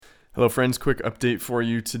Hello, friends. Quick update for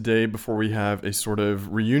you today before we have a sort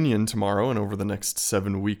of reunion tomorrow and over the next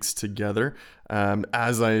 7 weeks together.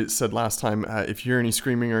 As I said last time, if you hear any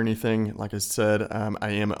screaming or anything, like I said,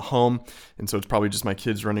 I am at home, and so it's probably just my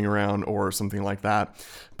kids running around or something like that.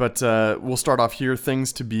 But we'll start off here.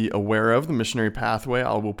 Things to be aware of: the missionary pathway.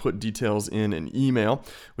 I will put details in an email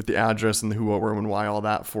with the address and the who, what, where, when, why, all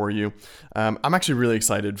that for you. I'm actually really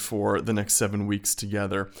excited for the next 7 weeks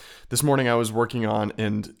together. This morning I was working on,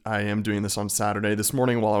 and I am doing this on Saturday. This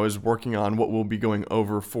morning while I was working on what we'll be going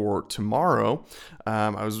over for tomorrow,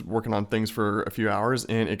 I was working on things for a few hours,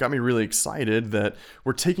 and it got me really excited that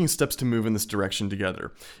we're taking steps to move in this direction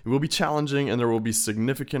together. It will be challenging, and there will be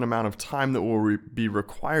significant amount of time that will be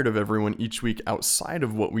required of everyone each week outside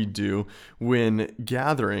of what we do when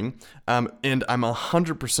gathering. And I'm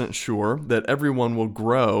 100% sure that everyone will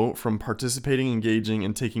grow from participating, engaging,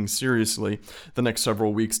 and taking seriously the next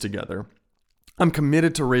several weeks together. I'm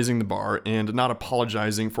committed to raising the bar and not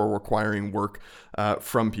apologizing for requiring work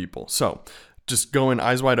from people. So just go in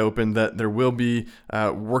eyes wide open that there will be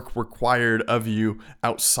work required of you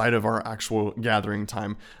outside of our actual gathering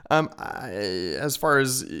time. As far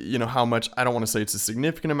as how much, I don't want to say it's a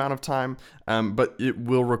significant amount of time, but it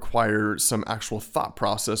will require some actual thought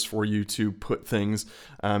process for you to put things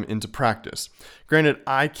into practice. Granted,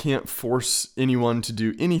 I can't force anyone to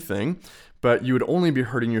do anything, but you would only be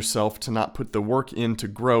hurting yourself to not put the work in to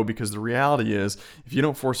grow, because the reality is, if you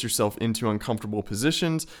don't force yourself into uncomfortable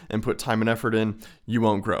positions and put time and effort in, you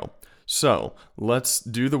won't grow. So let's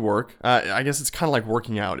do the work. I guess it's kind of like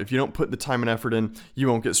working out. If you don't put the time and effort in, you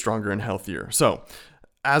won't get stronger and healthier. So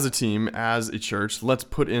as a team, as a church, let's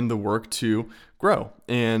put in the work to grow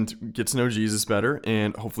and get to know Jesus better,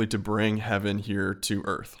 and hopefully to bring heaven here to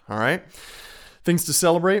earth. All right? Things to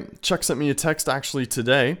celebrate. Chuck sent me a text actually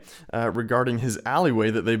today regarding his alleyway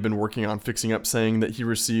that they've been working on fixing up, saying that he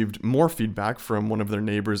received more feedback from one of their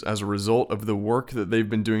neighbors as a result of the work that they've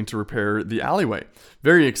been doing to repair the alleyway.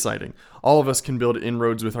 Very exciting. All of us can build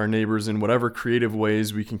inroads with our neighbors in whatever creative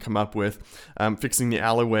ways we can come up with. Fixing the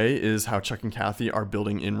alleyway is how Chuck and Kathy are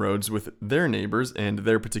building inroads with their neighbors and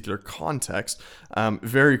their particular context.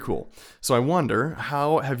 Very cool. So I wonder,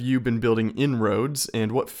 how have you been building inroads,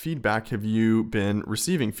 and what feedback have you been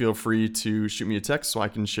receiving? Feel free to shoot me a text so I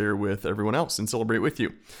can share with everyone else and celebrate with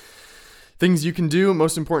you. Things you can do.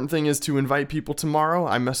 Most important thing is to invite people tomorrow.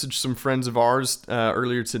 I messaged some friends of ours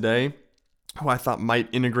earlier today who I thought might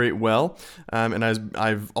integrate well. And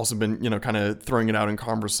I've also been, kind of throwing it out in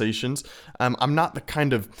conversations. I'm not the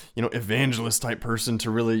kind of, evangelist type person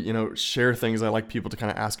to really, share things. I like people to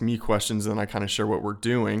kind of ask me questions, and then I kind of share what we're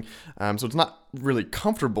doing. So it's not really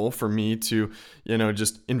comfortable for me to,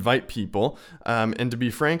 just invite people. And to be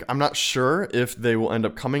frank, I'm not sure if they will end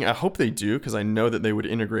up coming. I hope they do, because I know that they would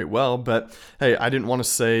integrate well. But hey, I didn't want to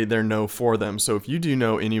say they're no for them. So if you do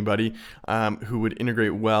know anybody who would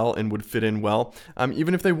integrate well and would fit in well,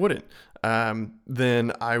 even if they wouldn't,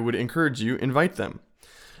 then I would encourage you, invite them.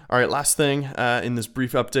 All right, last thing in this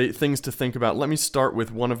brief update, things to think about. Let me start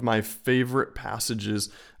with one of my favorite passages,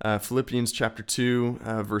 Philippians chapter 2,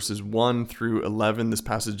 verses 1 through 11. This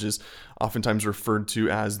passage is oftentimes referred to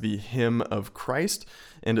as the hymn of Christ,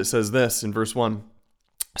 and it says this in verse 1.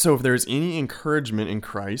 So if there is any encouragement in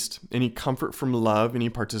Christ, any comfort from love, any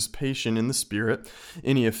participation in the Spirit,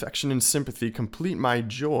 any affection and sympathy, complete my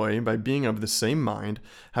joy by being of the same mind,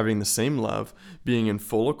 having the same love, being in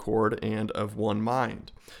full accord and of one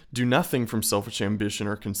mind. Do nothing from selfish ambition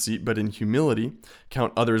or conceit, but in humility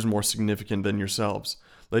count others more significant than yourselves.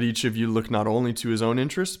 Let each of you look not only to his own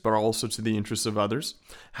interests, but also to the interests of others.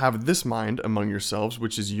 Have this mind among yourselves,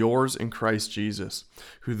 which is yours in Christ Jesus,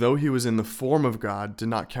 who, though he was in the form of God, did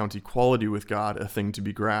not count equality with God a thing to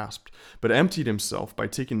be grasped, but emptied himself by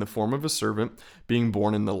taking the form of a servant, being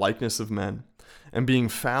born in the likeness of men. And being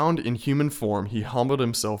found in human form, he humbled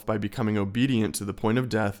himself by becoming obedient to the point of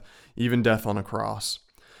death, even death on a cross.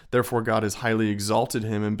 Therefore God has highly exalted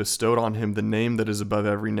him and bestowed on him the name that is above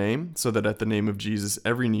every name, so that at the name of Jesus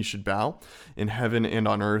every knee should bow, in heaven and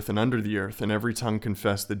on earth and under the earth, and every tongue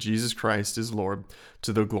confess that Jesus Christ is Lord,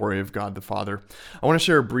 to the glory of God the Father. I want to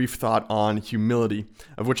share a brief thought on humility,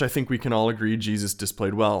 of which I think we can all agree Jesus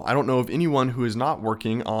displayed well. I don't know of anyone who is not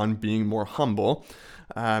working on being more humble.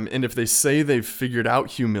 And if they say they've figured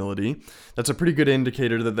out humility, that's a pretty good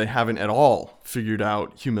indicator that they haven't at all figured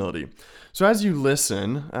out humility. So as you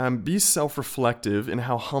listen, be self-reflective in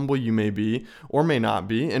how humble you may be or may not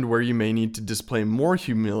be, and where you may need to display more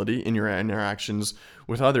humility in your interactions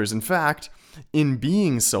with others. In fact, in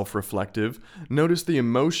being self-reflective, notice the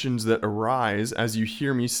emotions that arise as you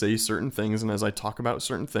hear me say certain things and as I talk about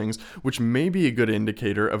certain things, which may be a good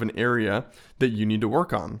indicator of an area that you need to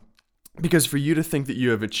work on. Because for you to think that you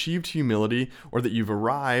have achieved humility or that you've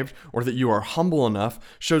arrived or that you are humble enough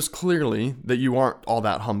shows clearly that you aren't all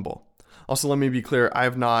that humble. Also, let me be clear, I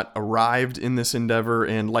have not arrived in this endeavor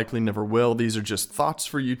and likely never will. These are just thoughts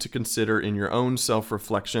for you to consider in your own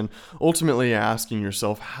self-reflection, ultimately asking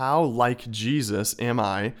yourself, how like Jesus am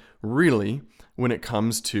I really when it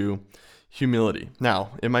comes to humility?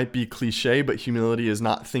 Now, it might be cliche, but humility is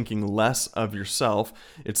not thinking less of yourself,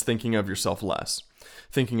 it's thinking of yourself less.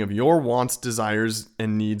 Thinking of your wants, desires,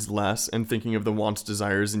 and needs less, and thinking of the wants,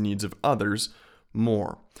 desires, and needs of others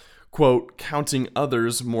more. Quote, counting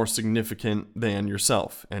others more significant than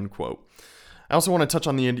yourself, end quote. I also want to touch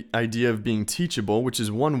on the idea of being teachable, which is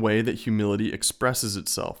one way that humility expresses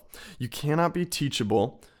itself. You cannot be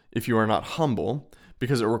teachable if you are not humble,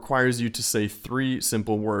 because it requires you to say 3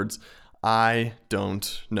 simple words: I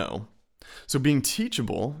don't know. So being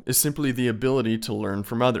teachable is simply the ability to learn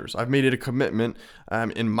from others. I've made it a commitment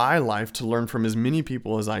in my life to learn from as many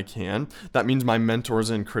people as I can. That means my mentors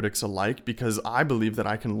and critics alike, because I believe that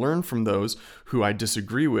I can learn from those who I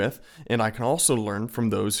disagree with, and I can also learn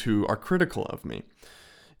from those who are critical of me.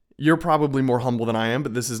 You're probably more humble than I am,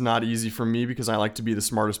 but this is not easy for me because I like to be the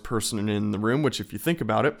smartest person in the room, which if you think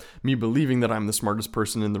about it, me believing that I'm the smartest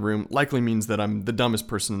person in the room likely means that I'm the dumbest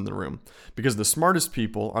person in the room, because the smartest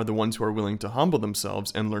people are the ones who are willing to humble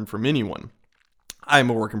themselves and learn from anyone.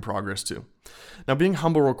 I'm a work in progress too. Now, being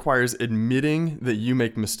humble requires admitting that you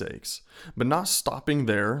make mistakes, but not stopping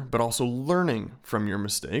there, but also learning from your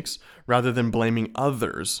mistakes rather than blaming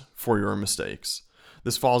others for your mistakes.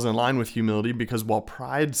 This falls in line with humility because while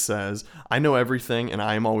pride says, I know everything and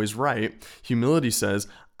I am always right, humility says,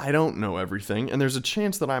 I don't know everything and there's a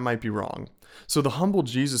chance that I might be wrong. So the humble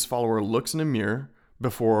Jesus follower looks in a mirror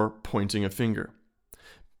before pointing a finger.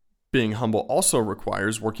 Being humble also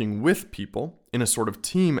requires working with people in a sort of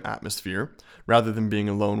team atmosphere rather than being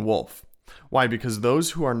a lone wolf. Why? Because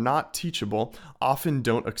those who are not teachable often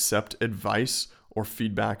don't accept advice or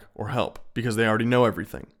feedback or help because they already know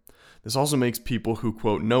everything. This also makes people who,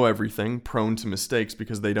 quote, know everything prone to mistakes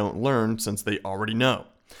because they don't learn since they already know.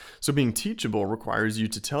 So being teachable requires you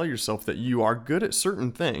to tell yourself that you are good at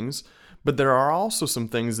certain things, but there are also some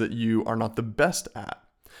things that you are not the best at.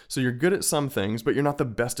 So you're good at some things, but you're not the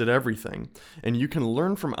best at everything, and you can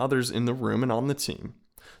learn from others in the room and on the team.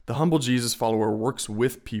 The humble Jesus follower works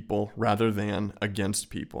with people rather than against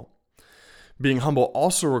people. Being humble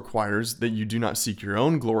also requires that you do not seek your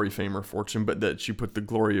own glory, fame, or fortune, but that you put the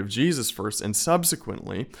glory of Jesus first and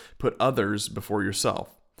subsequently put others before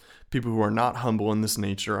yourself. People who are not humble in this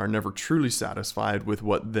nature are never truly satisfied with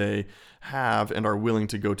what they have and are willing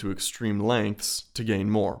to go to extreme lengths to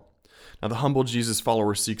gain more. Now, the humble Jesus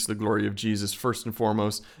follower seeks the glory of Jesus first and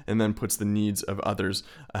foremost, and then puts the needs of others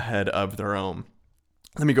ahead of their own.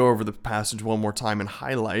 Let me go over the passage one more time and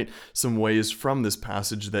highlight some ways from this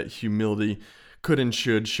passage that humility could and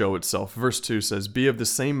should show itself. Verse 2 says, be of the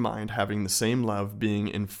same mind, having the same love, being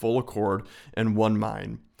in full accord and one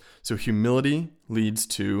mind. So humility leads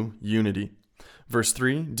to unity. Verse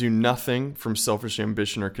 3, do nothing from selfish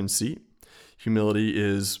ambition or conceit. Humility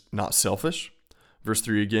is not selfish. Verse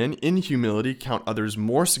 3 again, in humility count others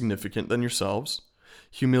more significant than yourselves.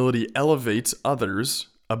 Humility elevates others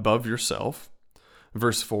above yourself.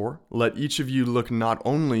 Verse 4, let each of you look not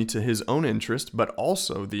only to his own interest, but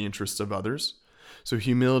also the interests of others. So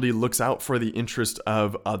humility looks out for the interest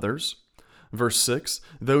of others. Verse 6,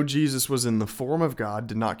 though Jesus was in the form of God,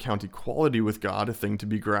 did not count equality with God a thing to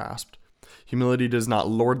be grasped. Humility does not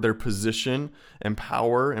lord their position and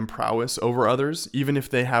power and prowess over others, even if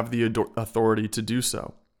they have the authority to do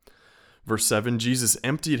so. Verse 7, Jesus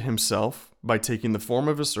emptied himself by taking the form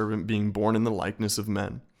of a servant, being born in the likeness of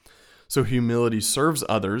men. So humility serves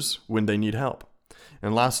others when they need help.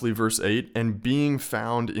 And lastly, verse 8, and being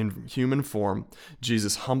found in human form,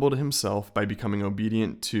 Jesus humbled himself by becoming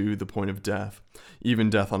obedient to the point of death, even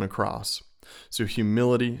death on a cross. So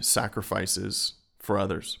humility sacrifices for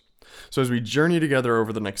others. So as we journey together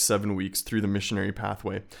over the next 7 weeks through the missionary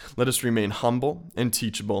pathway, let us remain humble and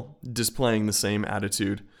teachable, displaying the same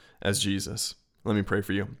attitude as Jesus. Let me pray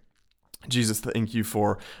for you. Jesus, thank you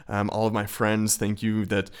for all of my friends. Thank you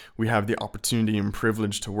that we have the opportunity and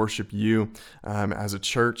privilege to worship you as a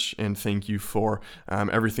church. And thank you for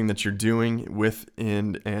everything that you're doing with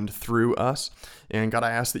and through us. And God,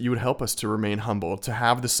 I ask that you would help us to remain humble, to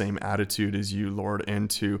have the same attitude as you, Lord, and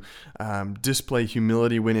to display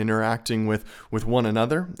humility when interacting with one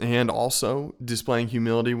another, and also displaying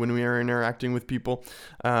humility when we are interacting with people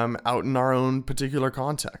out in our own particular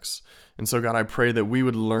contexts. And so, God, I pray that we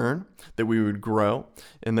would learn, that we would grow,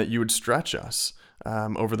 and that you would stretch us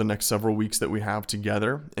over the next several weeks that we have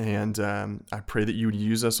together. And I pray that you would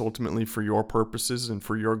use us ultimately for your purposes and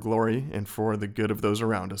for your glory and for the good of those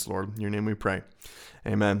around us, Lord. In your name we pray.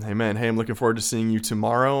 Amen. Amen. Hey, I'm looking forward to seeing you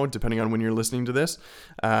tomorrow, depending on when you're listening to this.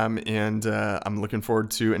 And I'm looking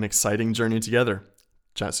forward to an exciting journey together.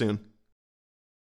 Chat soon.